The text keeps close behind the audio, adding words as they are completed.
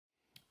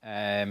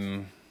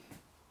I'm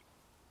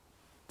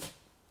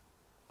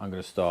going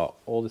to start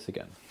all this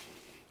again.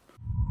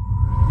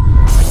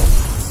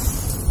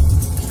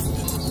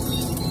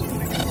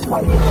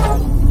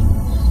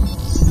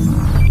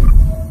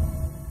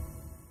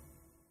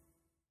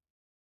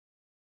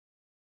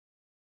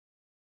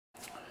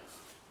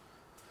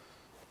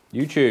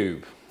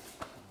 YouTube,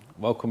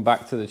 welcome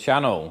back to the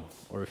channel,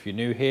 or if you're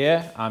new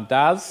here, I'm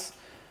Daz,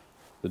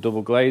 the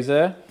double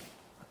glazer.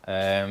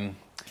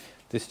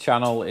 This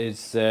channel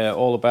is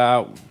all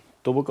about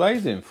double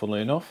glazing,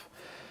 funnily enough,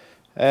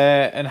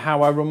 and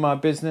how I run my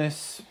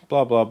business,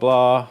 blah blah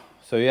blah.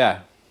 So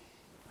yeah,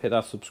 hit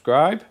that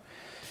subscribe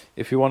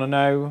if you want to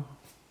know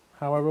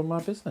how I run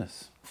my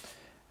business.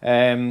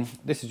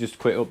 This is just a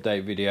quick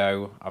update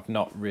video. I've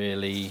not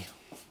really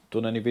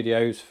done any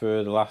videos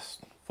for the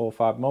last 4 or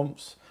 5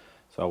 months,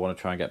 so I want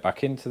to try and get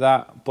back into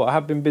that, but I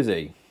have been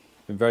busy,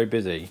 been very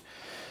busy.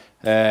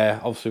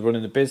 Obviously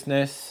running the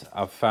business,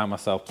 I've found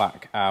myself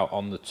back out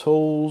on the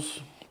tools.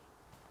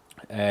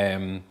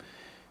 Like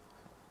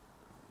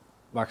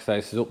I say,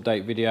 this is an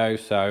update video,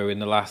 so in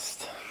the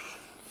last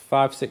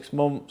 5-6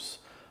 months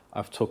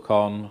I've took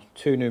on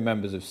 2 new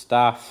members of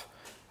staff.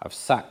 I've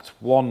sacked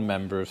 1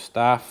 member of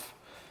staff.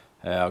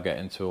 I'll get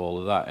into all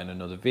of that in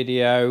another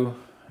video.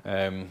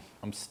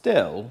 I'm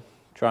still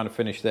trying to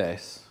finish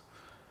this.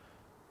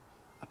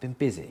 I've been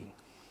busy.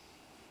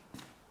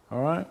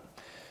 All right.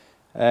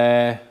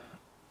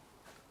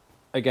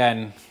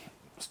 Again,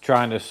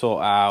 trying to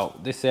sort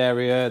out this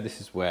area. This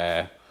is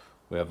where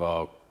we have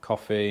our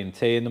coffee and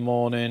tea in the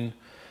morning.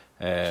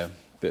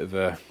 Bit of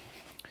a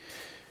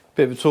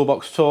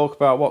toolbox talk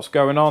about what's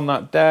going on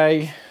that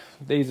day.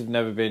 These have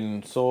never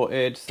been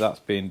sorted, so that's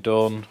been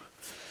done.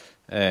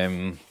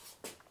 So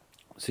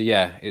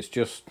yeah, it's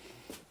just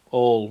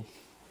all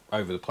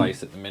over the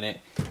place at the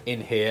minute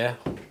in here.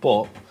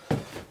 But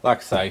like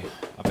I say,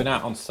 I've been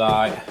out on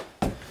site.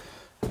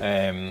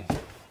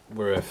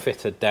 We're a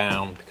fitter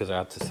down because I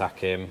had to sack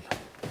him.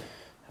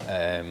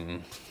 I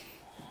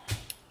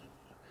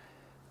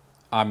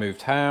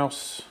moved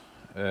house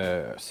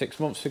 6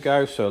 months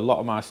ago, so a lot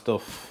of my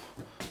stuff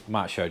I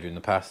might have showed you in the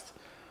past.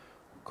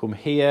 Come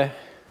here.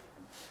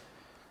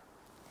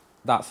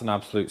 That's an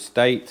absolute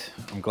state.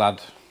 I'm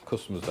glad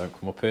customers don't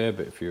come up here,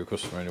 but if you're a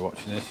customer and you're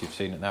watching this, you've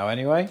seen it now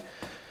anyway.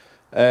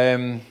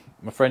 My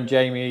friend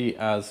Jamie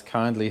has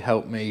kindly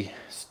helped me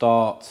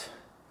start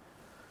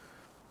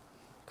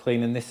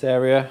cleaning this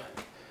area.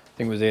 I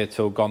think it was here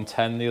till gone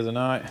 10 the other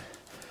night.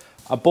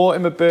 I bought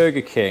him a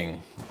Burger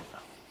King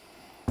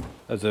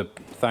as a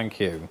thank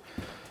you.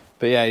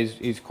 But yeah,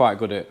 he's quite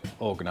good at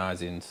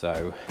organising,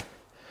 so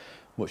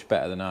much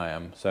better than I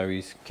am. So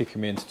he's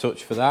kicking me into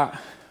touch for that,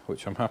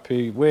 which I'm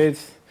happy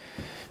with.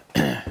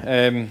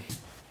 My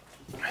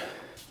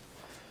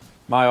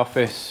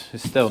office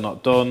is still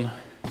not done.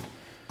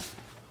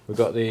 We've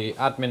got the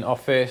admin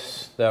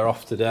office, they're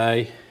off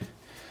today,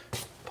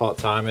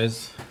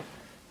 part-timers.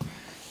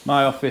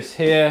 My office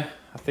here,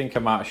 I think I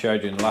might have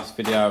showed you in the last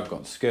video, I've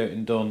got the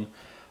skirting done.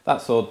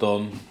 That's all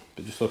done,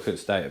 but just look at the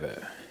state of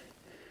it.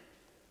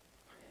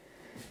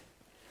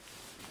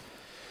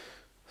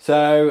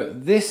 So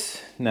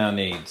this now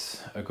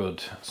needs a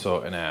good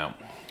sorting out.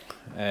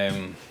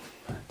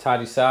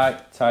 Tidy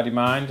site, tidy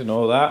mind and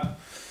all that.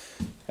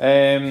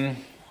 So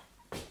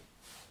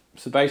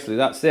basically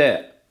that's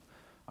it.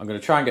 I'm going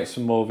to try and get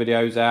some more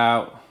videos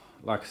out.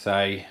 Like I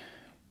say,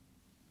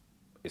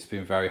 it's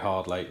been very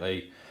hard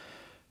lately.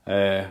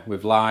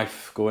 With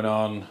life going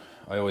on,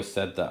 I always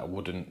said that I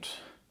wouldn't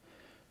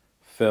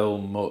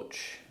film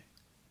much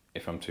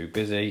if I'm too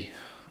busy,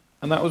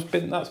 and that's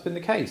been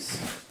the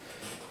case.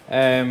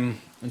 In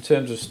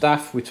terms of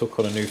staff, we took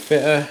on a new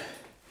fitter.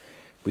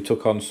 We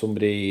took on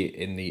somebody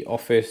in the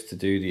office to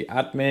do the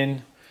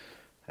admin.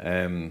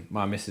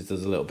 My missus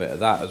does a little bit of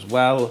that as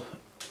well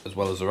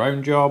as her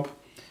own job.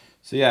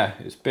 So yeah,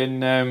 it's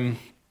been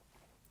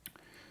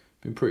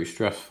pretty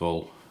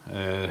stressful.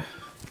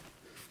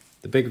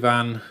 The big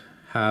van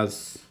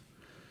has,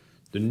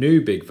 the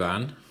new big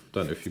van,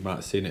 don't know if you might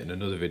have seen it in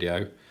another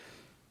video,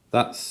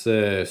 that's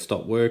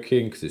stopped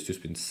working because it's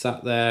just been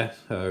sat there.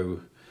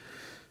 So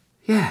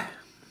yeah,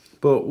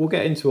 but we'll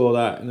get into all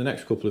that in the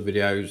next couple of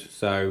videos.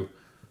 So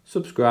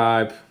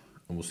subscribe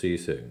and we'll see you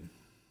soon.